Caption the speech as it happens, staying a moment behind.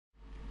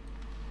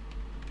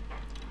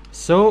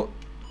So,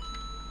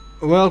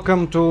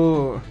 welcome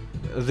to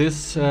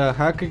this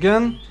hack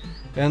again,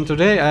 and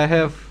today I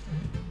have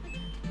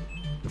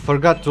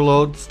forgot to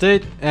load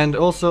state and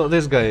also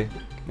this guy.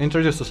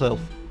 Introduce yourself.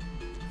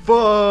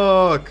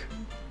 Fuck!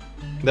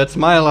 That's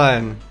my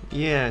line.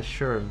 Yeah,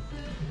 sure.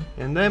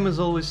 And I'm as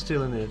always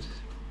still in it.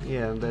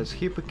 Yeah, that's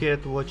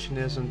Hippocat watching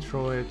as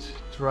Android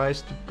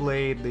tries to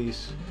play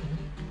this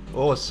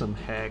awesome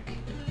hack.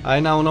 I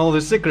now know the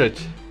secret.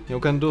 You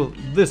can do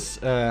this,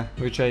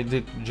 which I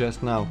did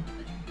just now.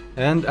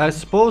 And I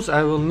suppose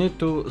I will need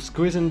to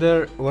squeeze in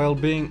there while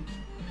being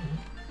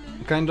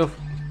kind of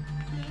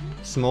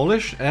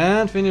smallish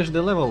and finish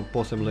the level,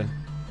 possibly.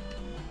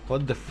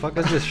 What the fuck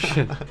is this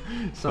shit?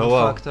 Some Oh,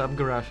 wow. fucked up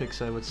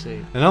graphics, I would say.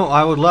 You know,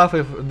 I would laugh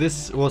if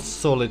this was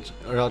solid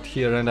right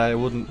here and I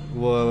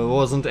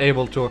wasn't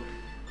able to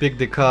pick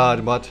the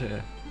card, but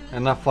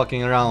enough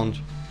fucking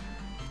around.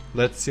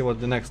 Let's see what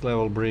the next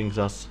level brings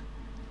us.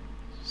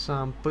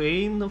 Some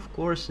pain, of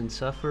course, and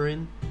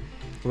suffering.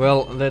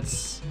 Well,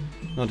 that's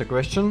not a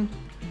question.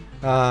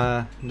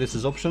 This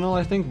is optional,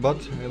 I think, but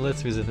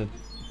let's visit it.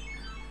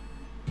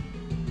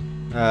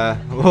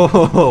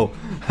 Whoa!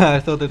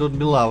 I thought it would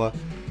be lava.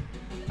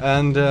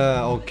 And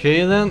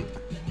okay then.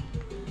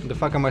 The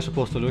fuck am I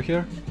supposed to do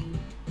here?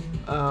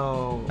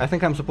 Oh. I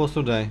think I'm supposed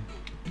to die.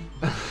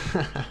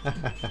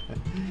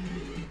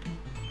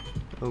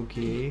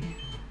 Okay.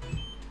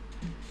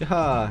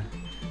 Yeah.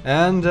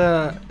 And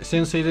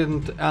since he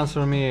didn't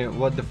answer me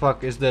what the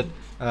fuck is that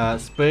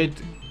spade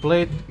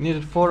plate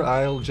needed for,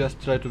 I'll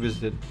just try to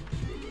visit it.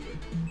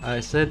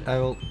 I said I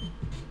will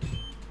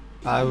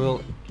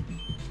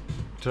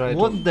try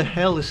What the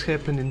hell is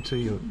happening to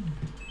you?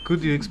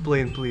 Could you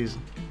explain, please?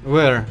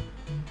 Where?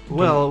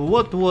 Well,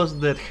 what was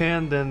that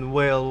hand, and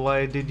well,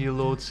 why did you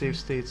load save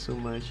state so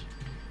much?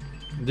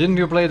 Didn't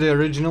you play the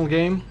original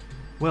game?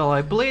 Well,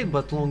 I played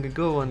but long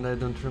ago and I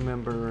don't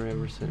remember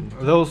everything.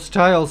 Those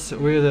tiles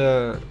with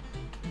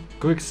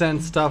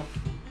quicksand stuff,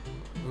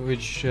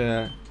 which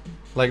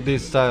like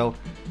this style,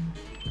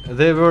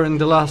 they were in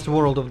the last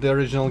world of the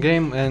original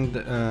game,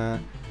 and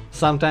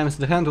sometimes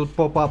the hand would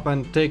pop up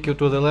and take you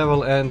to the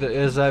level, and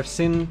as I've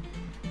seen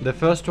the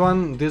first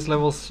one, these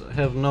levels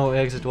have no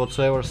exit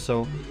whatsoever,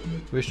 so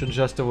we should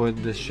just avoid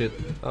this shit.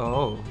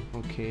 Oh,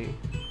 okay.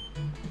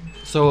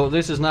 So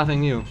this is nothing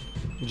new,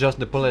 just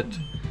the palette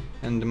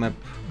and the map.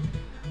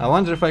 I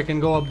wonder if I can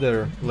go up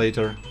there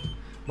later,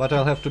 but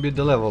I'll have to beat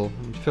the level.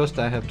 First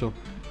I have to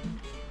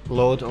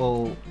load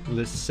all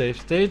the save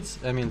states,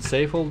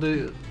 save all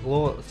the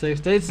save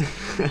states.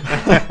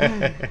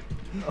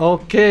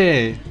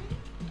 Okay.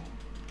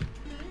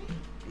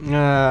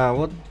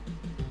 What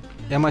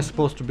am I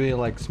supposed to be,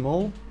 like,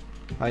 small?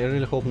 I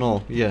really hope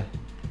no. Yeah.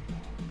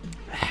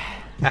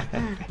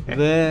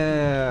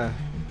 There.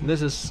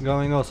 This is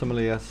going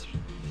awesomely, yes.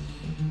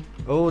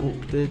 Oh,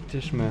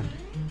 Detishme.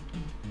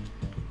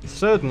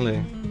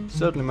 Certainly,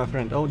 my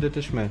friend. Oh,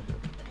 Detishme.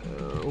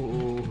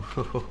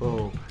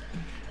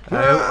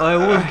 I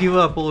won't give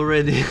up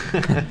already.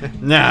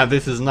 Nah,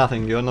 this is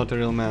nothing. You're not a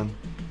real man.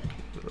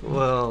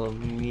 Well,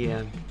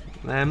 yeah.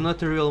 I'm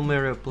not a real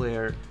Mario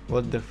player.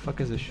 What the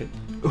fuck is this shit?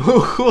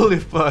 Holy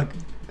fuck.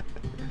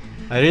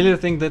 I really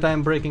think that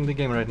I'm breaking the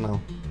game right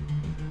now.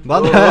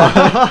 But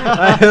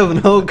I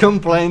have no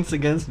complaints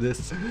against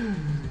this.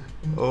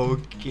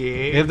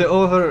 Okay. If the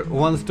author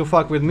wants to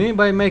fuck with me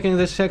by making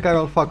this hack, I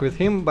will fuck with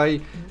him by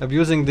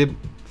abusing the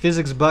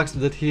physics bugs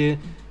that he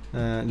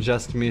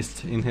just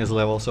missed in his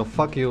level. So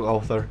fuck you,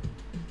 author.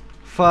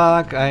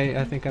 Fuck,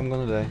 I think I'm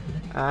gonna die.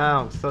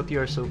 Oh, thought you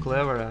were so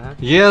clever, huh?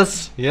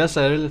 Yes,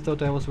 I really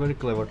thought I was very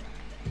clever.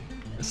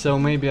 So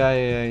maybe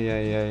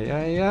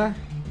yeah,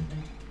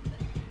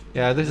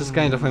 this is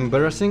kind of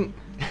embarrassing.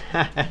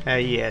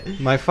 Yeah.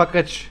 My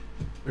fuckage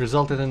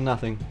resulted in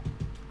nothing.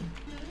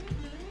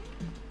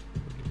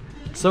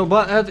 So,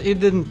 but it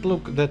didn't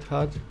look that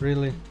hard,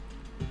 really.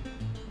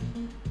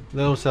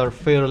 Those are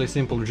fairly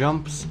simple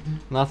jumps,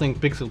 nothing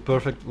pixel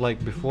perfect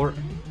like before.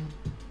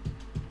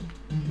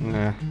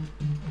 Nah.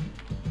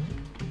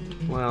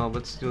 Well,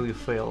 but still you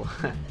fail.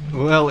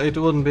 Well, it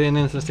wouldn't be an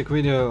interesting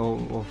video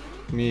of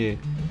me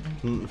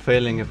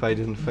failing if I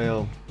didn't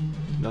fail.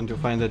 Don't you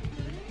find it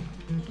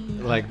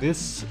like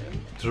this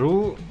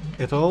true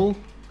at all?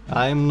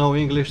 I'm no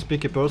English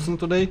speaking person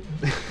today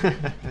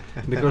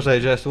because I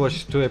just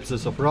watched 2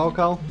 episodes of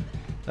Raw.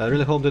 I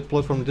really hope that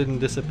platform didn't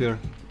disappear.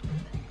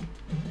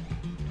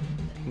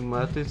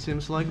 But it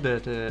seems like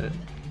that.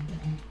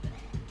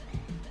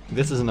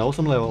 This is an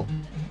awesome level.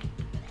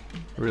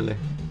 Really.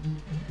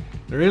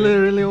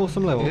 Really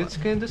awesome level. It's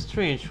kinda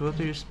strange. What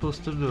are you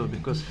supposed to do?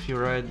 Because if you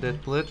ride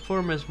that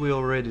platform, as we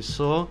already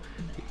saw,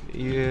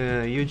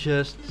 you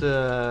just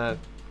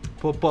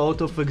pop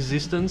out of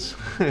existence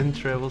and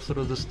travel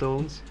through the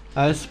stones.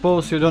 I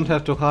suppose you don't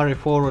have to hurry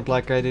forward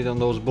like I did on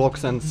those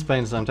blocks and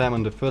spend some time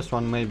on the first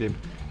one, maybe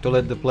to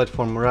let the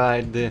platform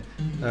ride the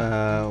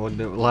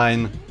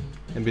line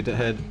a bit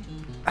ahead.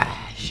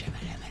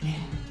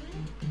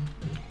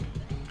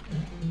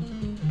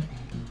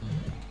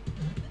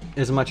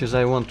 as much as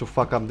I want to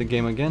fuck up the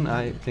game again,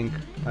 I think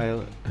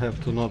I'll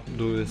have to not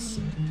do this.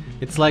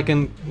 It's like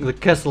in the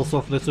castles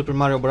of the Super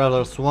Mario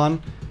Bros.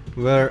 1,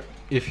 where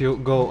if you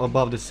go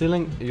above the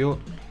ceiling, you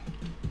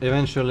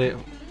eventually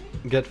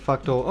get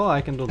fucked over. Oh,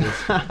 I can do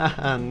this.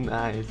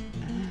 Nice.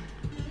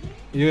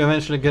 You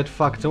eventually get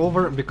fucked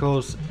over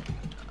because,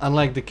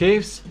 unlike the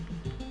caves,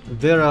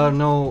 there are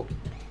no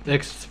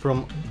exits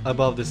from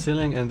above the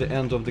ceiling and the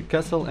end of the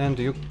castle, and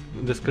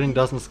the screen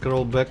doesn't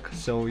scroll back,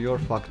 so you're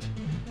fucked.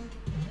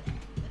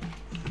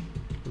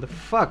 The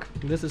fuck?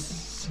 This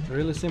is a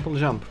really simple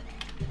jump.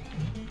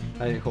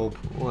 I hope.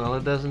 Well,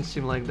 it doesn't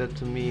seem like that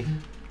to me.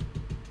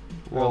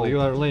 Well, you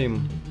are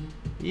lame.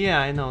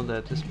 Yeah, I know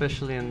that,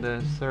 especially in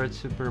the third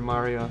Super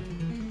Mario.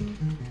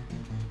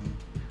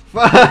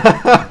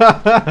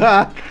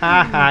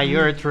 Haha,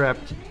 you're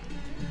trapped.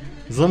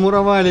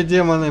 Замуровали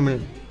демоны,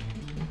 блин.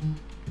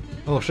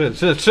 Oh shit,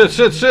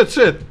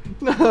 shit!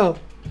 No!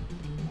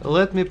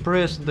 Let me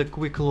press the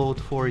quick load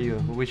for you.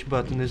 Which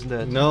button is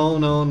that? No,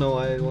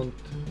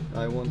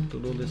 I want to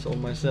do this all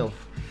myself.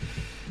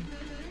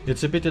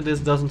 It's a pity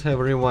this doesn't have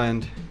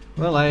rewind.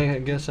 Well, I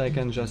guess I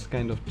can just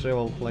kind of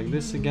travel like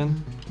this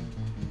again.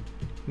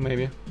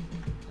 Maybe.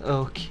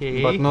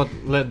 Okay. But not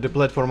let the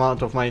platform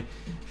out of my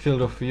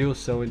field of view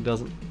so it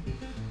doesn't...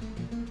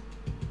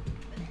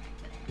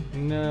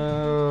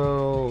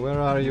 No, where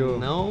are you?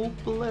 No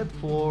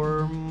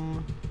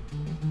platform.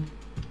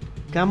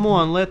 Come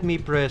on, let me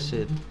press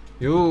it.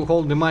 You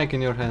hold the mic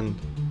in your hand.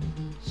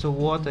 So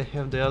what? I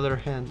have the other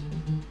hand.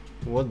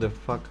 What the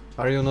fuck?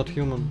 Are you not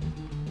human?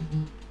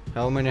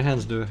 How many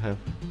hands do you have?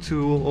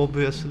 2,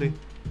 obviously.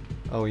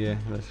 Oh yeah,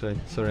 that's right.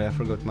 Sorry, I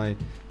forgot my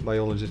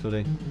biology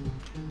today.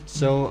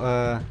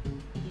 So,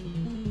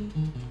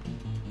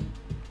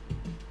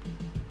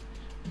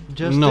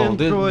 just no,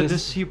 enjoy the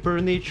this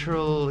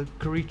supernatural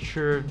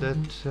creature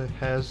that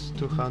has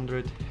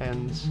 200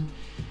 hands,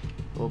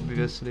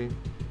 obviously.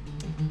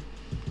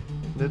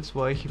 That's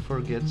why he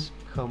forgets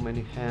how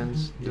many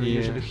hands do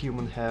usually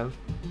humans have.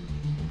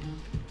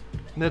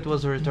 That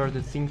was a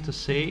retarded thing to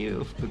say,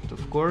 but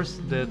of course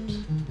that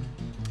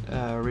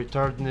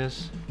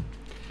retardedness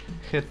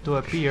had to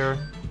appear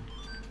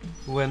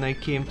when I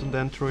came to the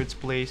android's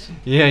place.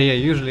 Yeah,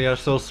 usually you're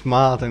so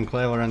smart and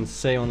clever and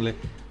say only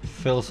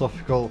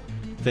philosophical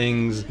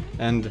things,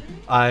 and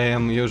I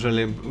am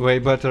usually way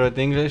better at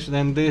English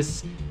than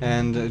this,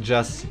 and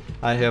just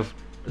I have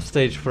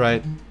stage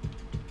fright,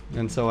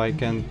 and so I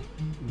can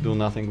do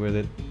nothing with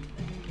it.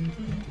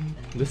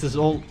 This is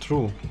all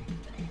true,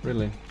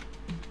 really.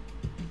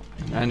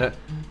 And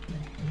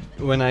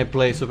when I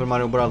play Super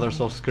Mario Bros.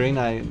 Off screen,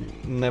 I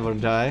never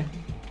die.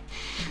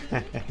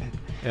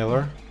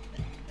 Ever.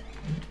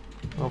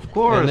 Of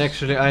course. And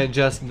actually I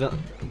just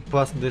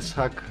passed this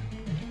hack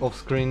off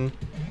screen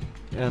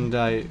and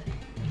I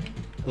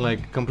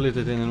like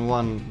completed it in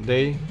one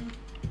day,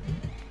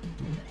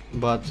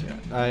 but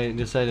I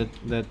decided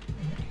that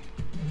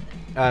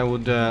I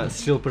would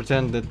still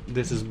pretend that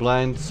this is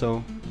blind,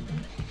 so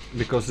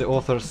because the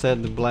author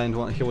said the blind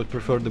one, he would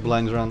prefer the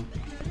blind run.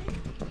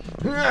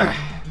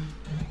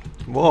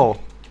 Whoa.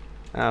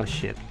 Oh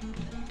shit.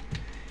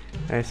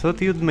 I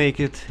thought you'd make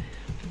it.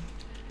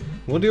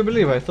 What do you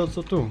believe? I thought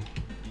so too.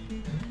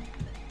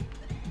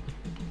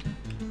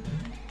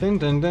 Dun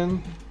dun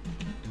dun.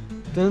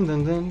 Dun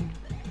dun dun.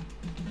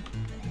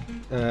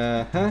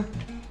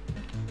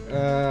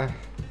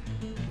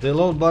 The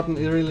load button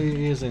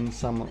really is in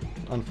some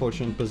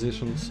unfortunate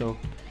position, so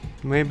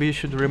Maybe you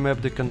should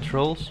remap the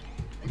controls.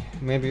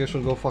 maybe you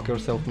should go fuck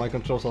yourself. My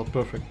controls are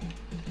perfect.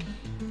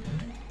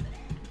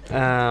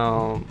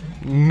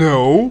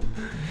 No.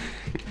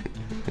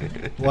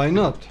 Why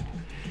not?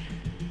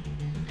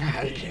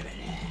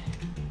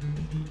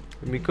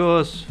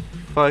 Because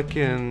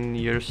fucking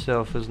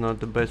yourself is not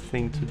the best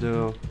thing to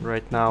do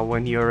right now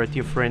when you're at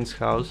your friend's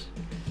house.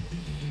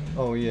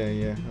 Oh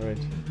yeah, right.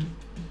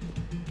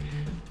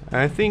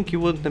 I think you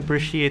wouldn't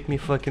appreciate me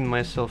fucking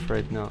myself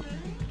right now.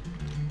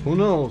 Who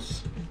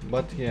knows?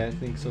 But yeah, I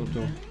think so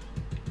too.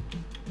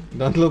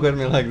 Don't look at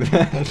me like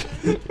that.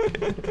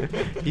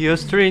 You're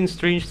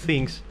strange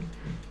things.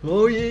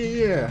 Oh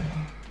yeah.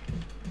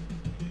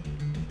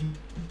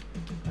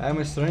 I'm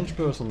a strange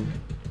person.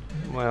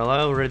 Well, I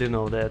already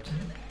know that.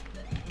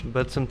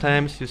 But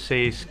sometimes you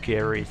say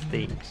scary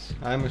things.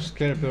 I'm a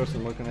scary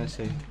person, what can I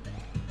say?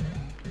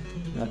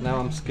 But now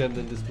I'm scared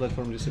that this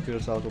platform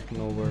disappears out of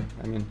nowhere.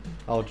 I mean,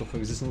 out of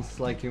existence,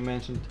 like you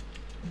mentioned.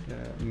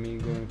 Me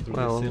going through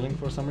the ceiling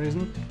for some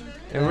reason.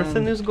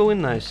 Everything is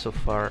going nice so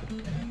far.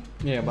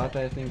 Yeah, but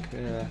I think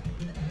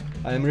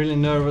I'm really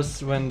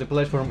nervous when the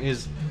platform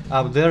is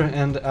up there,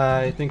 and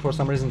I think for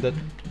some reason that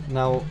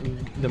now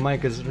the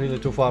mic is really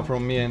too far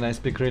from me and I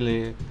speak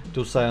really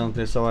too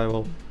silently, so I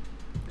will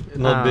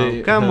not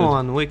be Come heard.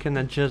 on, we can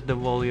adjust the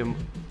volume.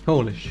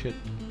 Holy shit,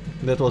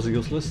 that was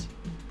useless.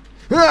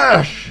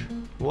 Ash!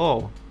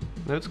 Whoa,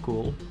 that's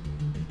cool.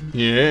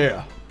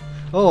 Yeah.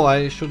 Oh,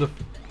 I should have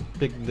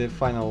picked the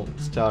final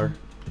star.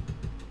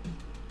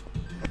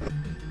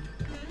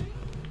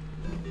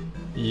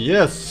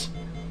 Yes.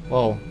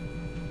 Wow.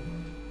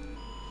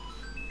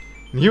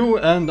 New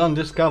and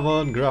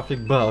undiscovered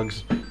graphic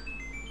bugs.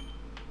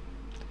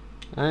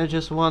 I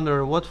just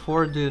wonder, what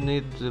for do you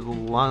need the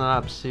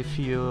one-ups if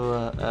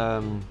you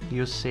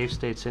use save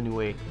states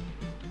anyway?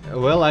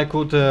 Well, I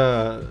could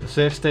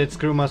save state,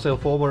 screw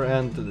myself over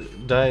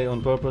and die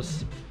on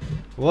purpose.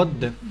 What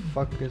the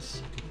fuck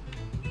is...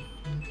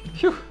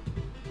 Phew!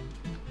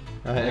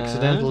 I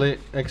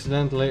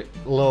accidentally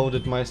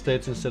loaded my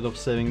states instead of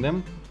saving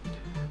them.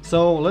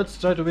 So let's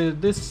try to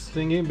visit this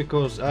thingy,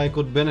 because I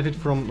could benefit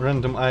from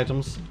random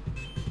items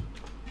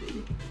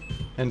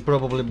and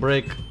probably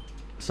break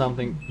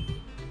something.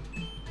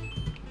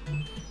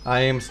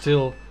 I am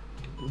still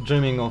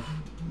dreaming of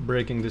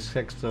breaking this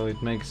hex, so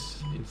it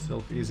makes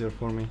itself easier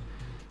for me.